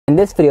In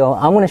this video,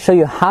 I'm going to show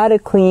you how to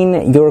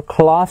clean your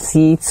cloth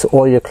seats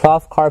or your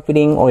cloth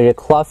carpeting or your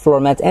cloth floor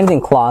mats, anything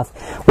cloth,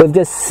 with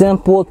just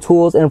simple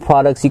tools and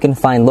products you can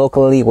find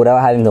locally without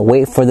having to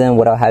wait for them,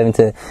 without having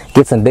to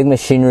get some big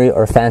machinery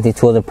or fancy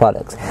tools and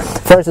products.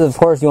 First, of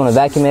course, you want to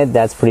vacuum it.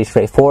 That's pretty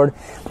straightforward.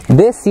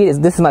 This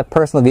is my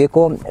personal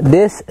vehicle.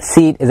 This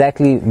seat is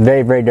actually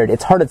very, very dirty.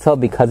 It's hard to tell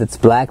because it's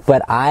black,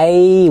 but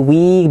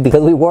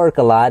because we work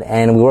a lot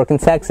and we work in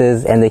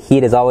Texas and the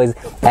heat is always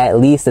at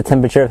least the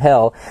temperature of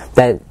hell,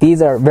 that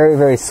these are very,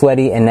 very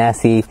sweaty and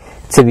nasty,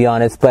 to be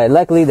honest, but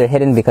luckily they're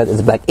hidden because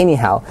it's black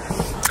anyhow.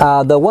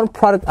 The one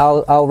product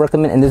I'll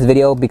recommend in this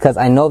video, because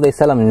I know they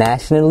sell them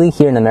nationally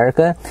here in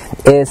America,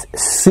 is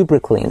Super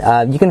Clean.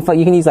 You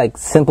can use like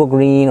Simple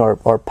Green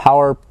or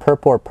Power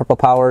Purple or Purple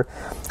Power.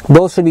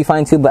 Those should be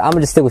fine too, but I'm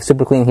gonna just stick with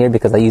Super Clean here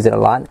because I use it a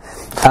lot.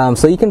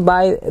 So you can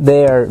buy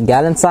their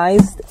gallon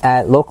size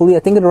at locally. I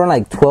think it'll run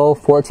like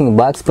 12-14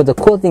 bucks, but the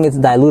cool thing is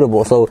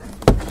dilutable. So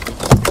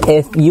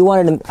if you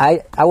wanted to,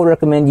 I would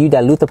recommend you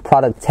dilute the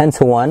product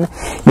 10-to-1,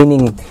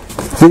 meaning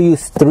you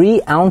use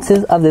 3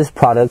 ounces of this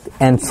product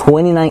and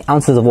 29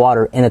 ounces of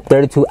water in a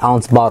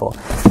 32-ounce bottle.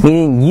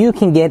 Meaning you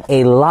can get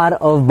a lot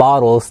of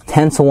bottles,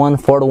 10-to-1,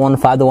 4-to-1,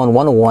 5-to-1,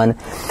 1-to-1,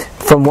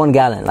 from 1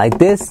 gallon. Like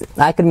this,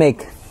 I could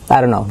make,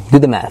 I don't know, do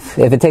the math.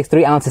 If it takes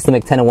 3 ounces to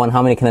make 10-to-1,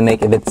 how many can I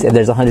make if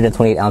there's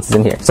 128 ounces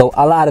in here? So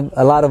a lot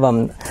of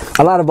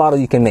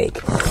bottles you can make.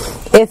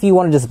 If you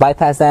want to just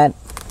bypass that,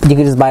 you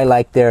can just buy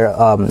like their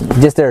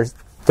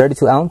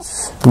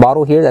 32-ounce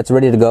bottle here that's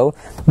ready to go.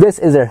 This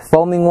is their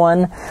foaming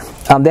one.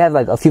 They have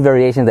like a few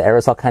variations, the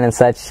aerosol kind and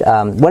such,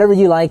 whatever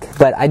you like,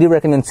 but I do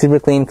recommend Super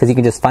Clean because you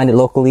can just find it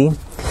locally.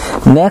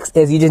 Next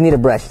is you just need a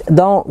brush.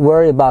 Don't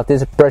worry about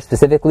this brush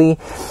specifically.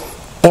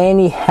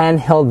 Any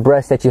handheld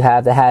brush that you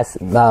have that has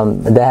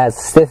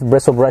stiff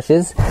bristle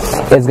brushes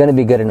is going to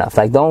be good enough.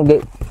 Like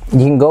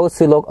you can go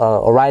to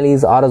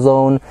O'Reilly's,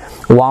 AutoZone,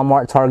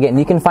 Walmart, Target, and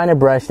you can find a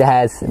brush that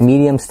has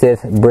medium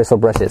stiff bristle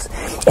brushes.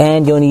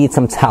 And you'll need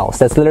some towels.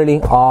 That's literally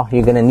all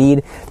you're going to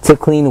need to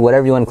clean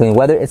whatever you want to clean.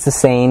 Whether it's the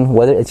seine,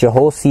 whether it's your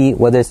whole seat,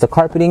 whether it's the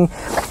carpeting,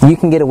 you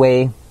can get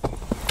away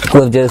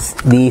with just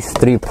these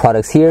 3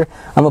 products here.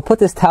 I'm gonna put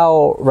this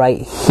towel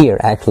right here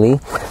actually,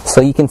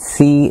 so you can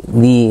see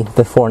the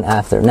before and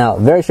after. Now,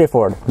 very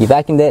straightforward. You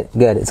vacuumed it,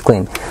 good, it's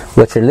clean.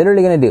 What you're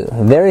literally gonna do,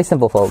 very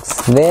simple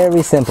folks,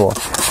 very simple.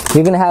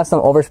 You're gonna have some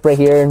overspray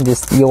here,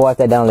 just you'll wipe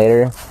that down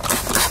later.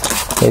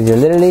 Is you're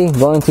literally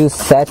going to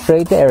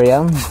saturate the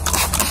area.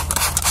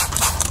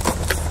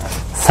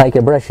 Take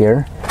your brush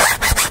here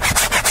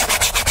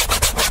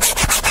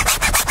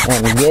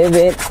and give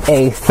it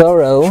a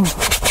thorough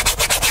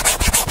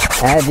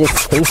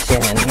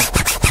agitation.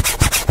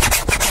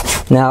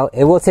 Now,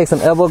 it will take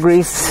some elbow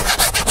grease.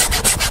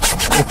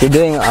 If you're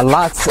doing a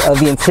lot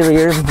of the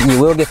interior, you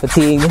will get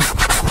fatigued.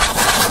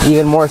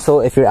 Even more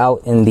so if you're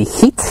out in the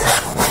heat.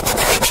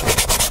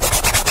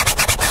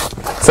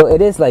 So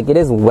it is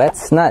wet.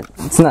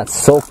 It's not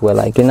soaked wet.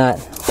 Like you're not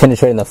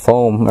penetrating the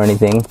foam or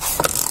anything.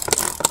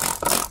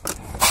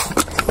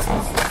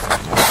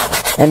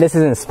 And this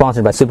isn't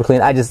sponsored by Super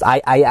Clean. I this is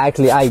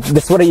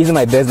what I use in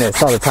my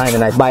business all the time,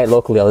 and I buy it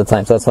locally all the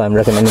time, so that's why I'm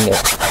recommending it.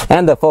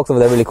 And the folks over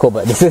there are really cool,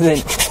 but this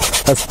isn't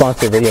a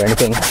sponsored video or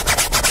anything.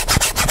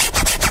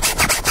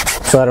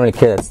 So I don't really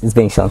care that it's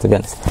being shown, to be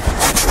honest.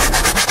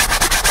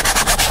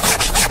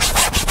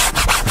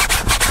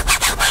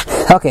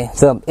 Okay,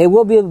 so it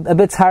will be a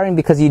bit tiring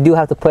because you do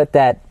have to put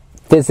that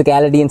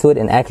physicality into it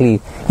and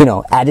actually,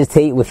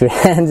 agitate with your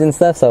hands and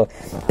stuff. So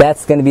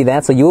that's going to be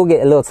that. So you will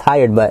get a little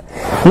tired, but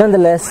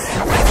nonetheless,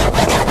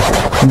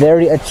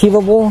 very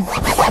achievable.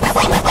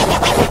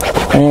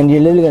 And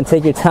you're literally going to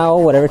take your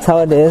towel, whatever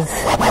towel it is,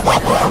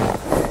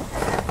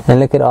 and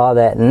look at all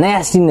that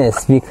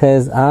nastiness,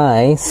 because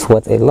I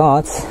sweat a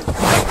lot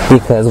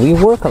because we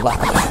work a lot.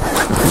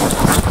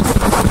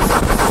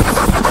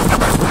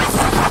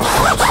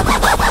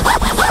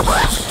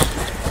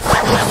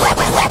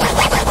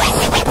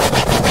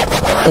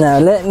 Now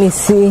let me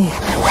see.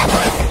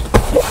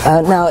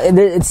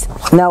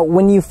 Now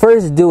when you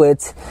first do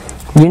it,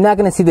 you're not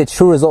going to see the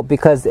true result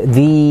because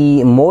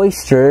the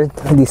moisture,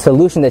 the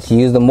solution that you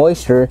use, the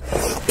moisture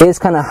is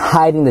kind of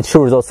hiding the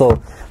true result.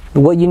 So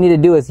what you need to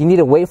do is you need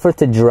to wait for it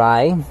to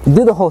dry.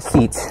 Do the whole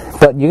seat,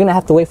 but you're going to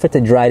have to wait for it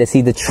to dry to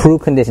see the true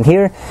condition.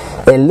 Here,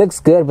 it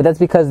looks good, but that's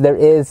because there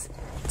is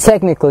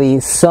technically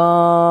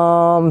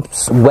some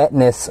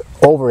wetness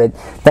over it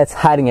that's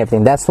hiding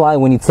everything. That's why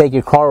when you take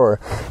your car, or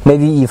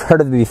maybe you've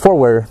heard of it before,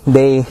 where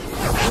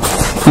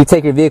you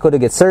take your vehicle to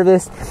get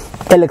serviced,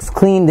 it looks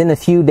clean, then a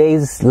few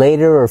days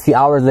later or a few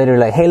hours later,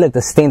 like, hey look,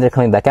 the stains are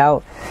coming back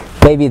out.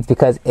 Maybe it's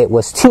because it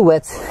was too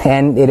wet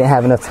and it didn't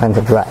have enough time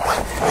to dry.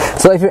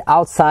 So if you're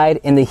outside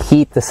in the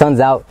heat, the sun's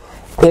out,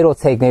 it'll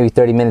take maybe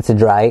 30 minutes to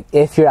dry.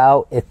 If you're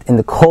out in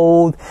the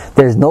cold,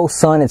 there's no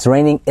sun, it's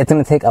raining, it's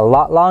going to take a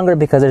lot longer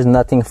because there's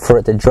nothing for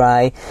it to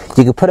dry.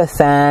 You could put a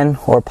fan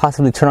or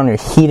possibly turn on your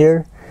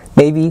heater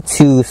maybe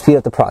to speed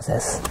up the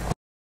process.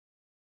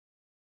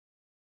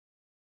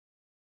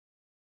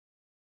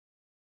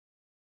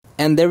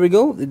 And there we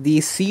go. The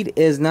seat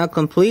is now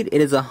complete. It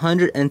is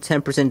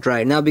 110%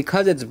 dry. Now,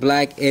 because it's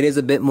black, it is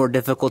a bit more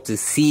difficult to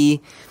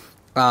see.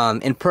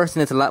 In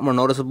person, it's a lot more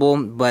noticeable,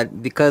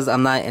 but because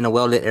I'm not in a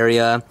well-lit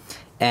area,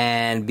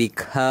 and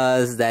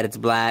because that it's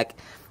black,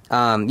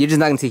 you're just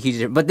not gonna see a huge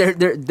difference. But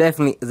there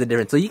definitely is a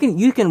difference. So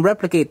you can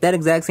replicate that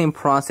exact same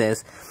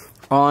process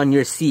on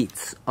your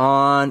seats,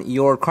 on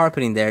your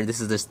carpeting. There,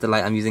 this is just the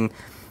light I'm using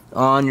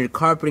on your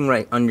carpeting,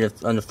 right on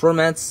the floor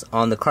mats,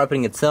 on the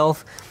carpeting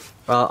itself,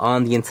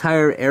 on the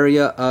entire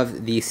area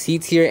of the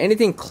seats here.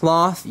 Anything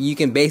cloth, you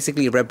can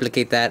basically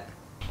replicate that.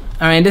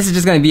 Alright, this is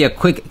just going to be a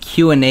quick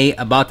Q&A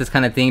about this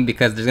kind of thing,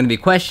 because there's going to be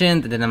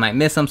questions and then I might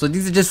miss some. So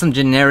these are just some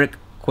generic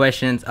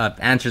questions,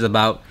 answers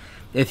about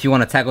if you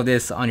want to tackle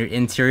this on your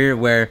interior,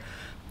 where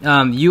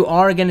you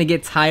are going to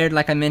get tired,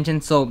 like I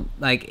mentioned. So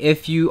like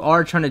if you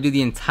are trying to do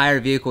the entire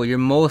vehicle, you're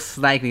most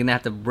likely going to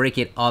have to break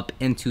it up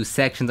into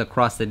sections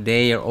across the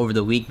day or over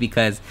the week,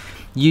 because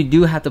you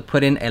do have to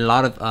put in a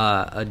lot of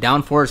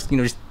downforce,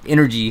 just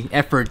energy,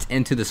 effort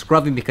into the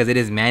scrubbing, because it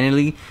is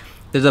manually.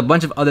 There's a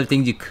bunch of other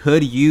things you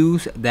could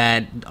use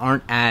that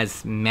aren't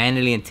as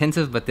manually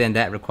intensive, but then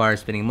that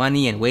requires spending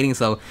money and waiting.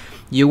 So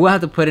you will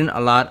have to put in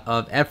a lot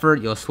of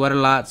effort. You'll sweat a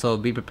lot, so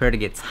be prepared to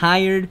get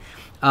tired.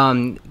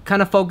 Kind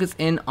of focus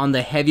in on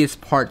the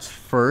heaviest parts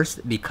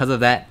first because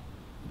of that,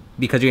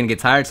 because you're gonna get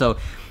tired. So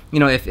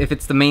if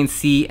it's the main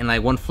seat and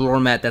like one floor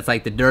mat that's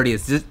like the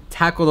dirtiest, just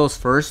tackle those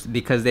first,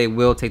 because they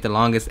will take the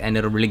longest and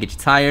it'll really get you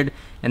tired,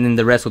 and then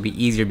the rest will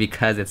be easier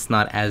because it's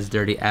not as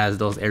dirty as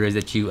those areas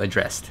that you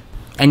addressed.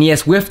 And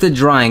yes, with the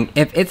drying,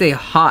 if it's a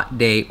hot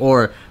day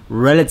or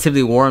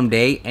relatively warm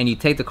day and you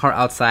take the car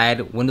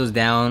outside, windows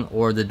down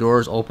or the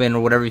doors open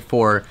or whatever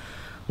for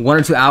 1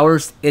 or 2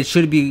 hours, it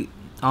should be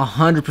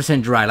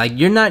 100% dry. Like,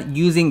 you're not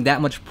using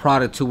that much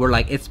product to where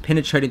like it's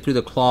penetrating through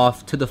the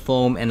cloth to the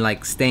foam and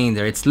like staying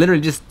there. It's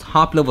literally just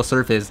top level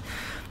surface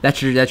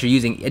that you're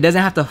using. It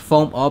doesn't have to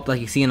foam up like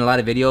you see in a lot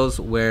of videos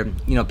where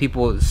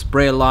people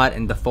spray a lot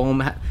and the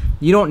foam.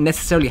 You don't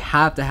necessarily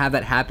have to have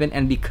that happen,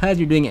 and because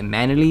you're doing it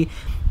manually,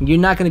 you're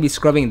not going to be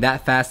scrubbing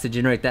that fast to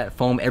generate that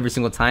foam every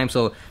single time.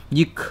 So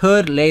you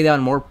could lay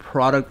down more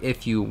product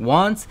if you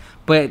want,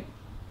 but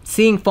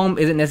seeing foam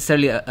isn't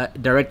necessarily a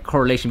direct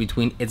correlation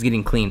between it's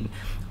getting clean.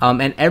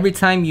 And every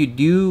time you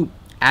do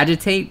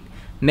agitate,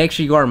 make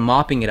sure you are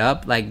mopping it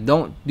up. Like,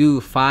 don't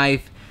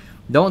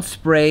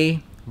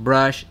spray,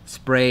 brush,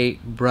 spray,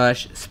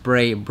 brush,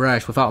 spray,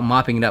 brush without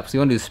mopping it up. So you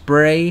want to do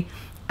spray,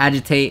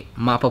 agitate,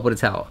 mop up with a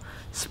towel.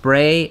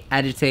 Spray,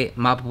 agitate,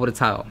 mop up with a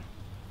towel.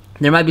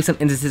 There might be some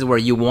instances where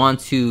you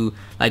want to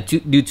like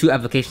do 2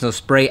 applications of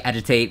spray,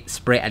 agitate,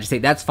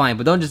 that's fine,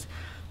 but don't just,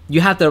 you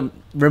have to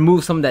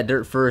remove some of that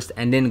dirt first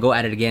and then go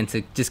at it again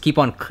to just keep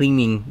on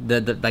cleaning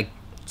the like,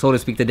 so to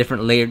speak, the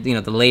different layer,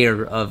 the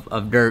layer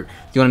of dirt.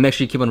 You want to make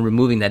sure you keep on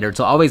removing that dirt.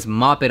 So always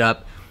mop it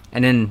up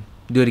and then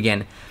do it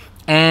again.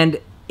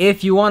 And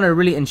if you want to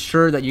really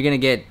ensure that you're going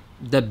to get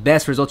the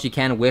best results you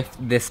can with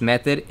this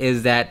method,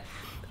 is that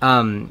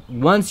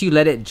once you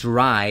let it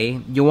dry,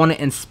 you want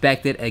to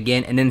inspect it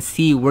again and then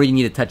see where you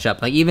need to touch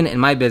up. Like, even in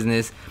my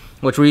business,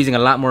 which we're using a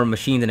lot more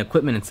machines and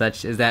equipment and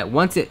such, is that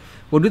we'll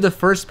do the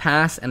first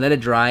pass and let it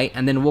dry,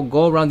 and then we'll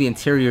go around the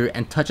interior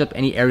and touch up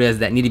any areas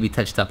that need to be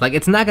touched up. Like,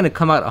 it's not going to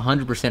come out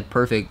 100%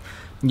 perfect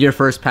your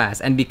first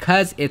pass, and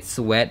because it's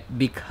wet,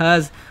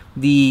 because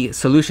the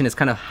solution is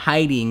kind of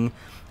hiding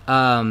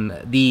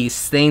the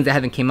stains that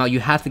haven't came out, you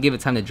have to give it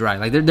time to dry.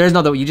 Like, there's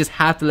no, you just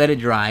have to let it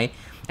dry,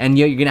 and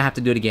you're gonna have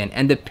to do it again.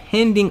 And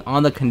depending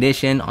on the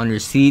condition, on your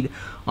seat,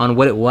 on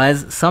what it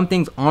was, some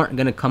things aren't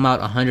gonna come out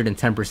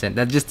 110%.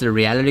 That's just the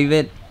reality of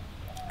it,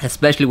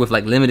 especially with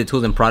like limited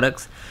tools and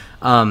products.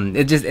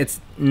 It's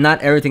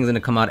not everything's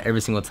gonna come out every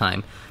single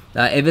time.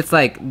 If it's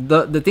like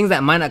the things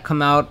that might not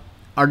come out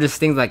are just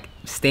things like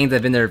stains that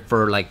have been there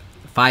for like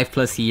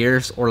 5+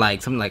 years, or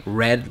like something like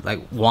red,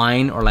 like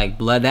wine, or like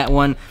blood, that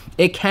one,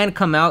 it can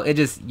come out.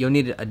 You'll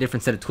need a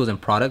different set of tools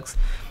and products.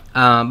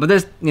 But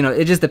there's,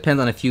 it just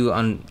depends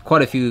on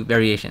quite a few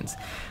variations.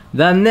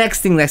 The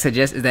next thing that I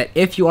suggest is that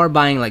if you are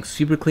buying like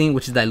Super Clean,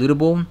 which is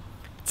dilutable,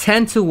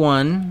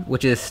 10:1,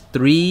 which is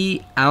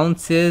 3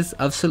 ounces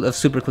of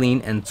Super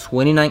Clean and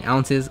 29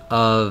 ounces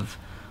of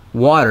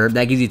water,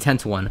 that gives you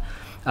 10:1.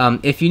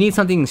 If you need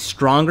something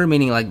stronger,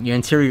 meaning like your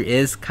interior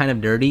is kind of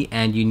dirty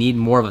and you need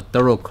more of a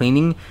thorough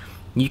cleaning,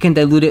 you can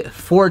dilute it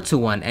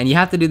 4:1. And you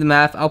have to do the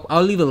math.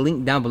 I'll leave a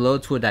link down below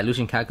to a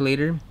dilution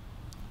calculator.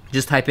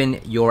 Just type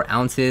in your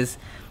ounces.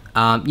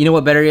 You know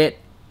what, better yet,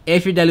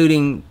 if you're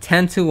diluting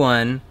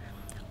 10:1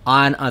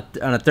 on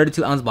a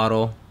 32 ounce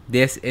bottle,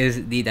 this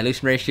is the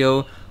dilution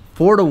ratio.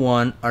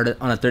 4:1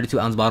 on a 32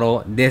 ounce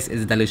bottle, this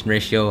is the dilution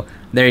ratio.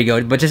 There you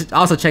go. But just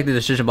also check the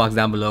description box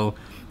down below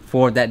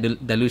for that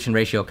dilution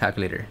ratio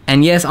calculator.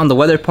 And yes, on the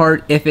weather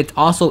part, if it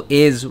also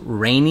is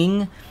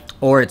raining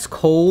or it's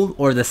cold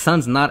or the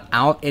sun's not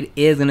out, it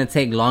is gonna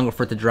take longer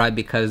for it to dry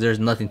because there's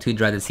nothing to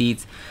dry the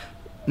seats.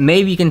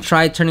 Maybe you can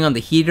try turning on the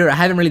heater. I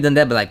haven't really done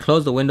that, but like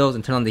close the windows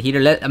and turn on the heater.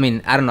 I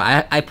don't know.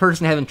 I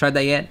personally haven't tried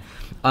that yet.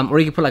 Or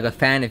you can put like a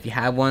fan if you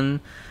have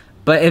one.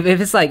 But if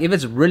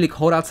it's really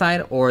cold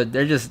outside, or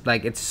they're just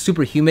like it's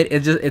super humid,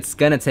 it's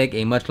gonna take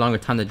a much longer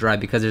time to dry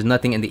because there's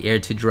nothing in the air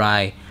to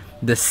dry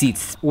the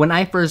seats. When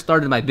I first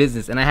started my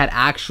business and I had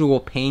actual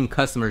paying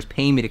customers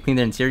paying me to clean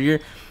their interior,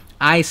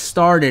 I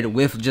started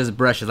with just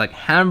brushes, like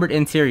hammered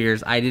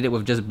interiors. I did it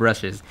with just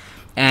brushes,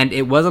 and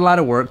it was a lot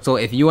of work. So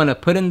if you want to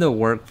put in the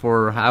work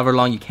for however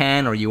long you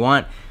can or you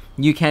want,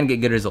 you can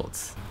get good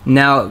results.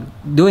 Now,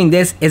 doing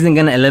this isn't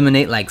gonna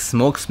eliminate like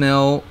smoke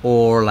smell,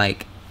 or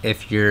like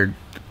if your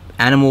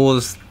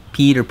animals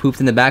peed or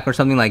pooped in the back or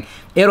something. Like,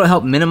 it'll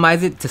help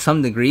minimize it to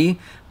some degree,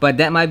 but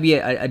that might be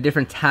a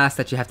different task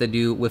that you have to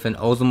do with an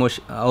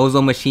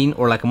ozone machine,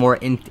 or like a more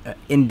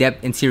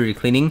in-depth interior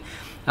cleaning.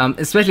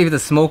 Especially if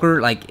it's a smoker,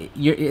 like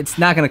it's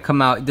not gonna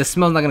come out, the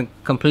smell's not gonna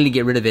completely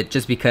get rid of it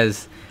just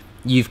because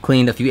you've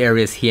cleaned a few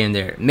areas here and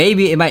there.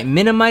 Maybe it might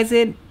minimize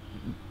it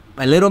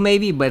a little,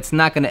 maybe, but it's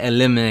not gonna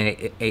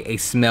eliminate a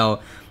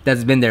smell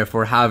that's been there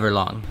for however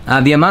long.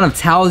 The amount of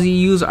towels you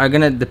use are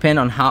gonna depend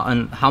on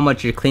how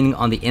much you're cleaning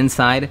on the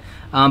inside.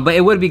 But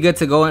it would be good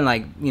to go in,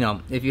 like, you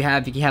know, if you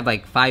have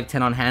like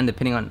 5-10 on hand,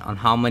 depending on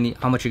how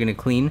much you're gonna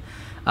clean.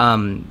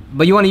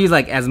 But you want to use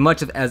like as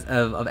much of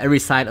every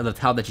side of the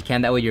towel that you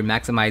can. That way you're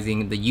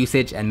maximizing the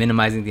usage and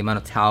minimizing the amount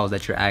of towels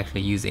that you're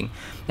actually using.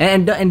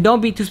 And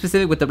don't be too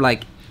specific with the,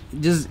 like,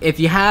 just if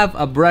you have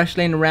a brush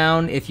laying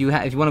around, if you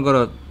want to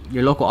go to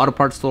your local auto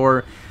parts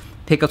store,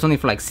 pick up something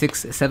for like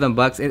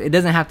 $6-7. It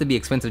doesn't have to be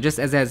expensive. Just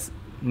as it has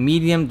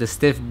medium to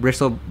stiff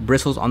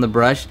bristles on the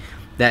brush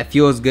that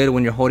feels good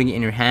when you're holding it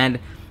in your hand,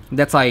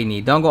 that's all you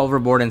need. Don't go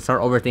overboard and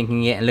start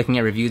overthinking it and looking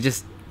at reviews.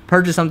 Just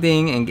purchase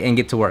something and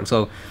get to work.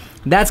 So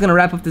that's gonna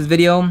wrap up this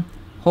video.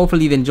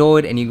 Hopefully you've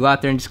enjoyed and you go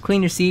out there and just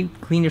clean your seat,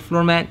 clean your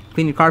floor mat,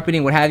 clean your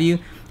carpeting, what have you.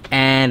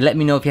 And let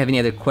me know if you have any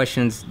other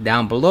questions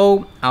down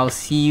below. I'll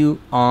see you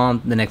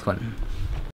on the next one.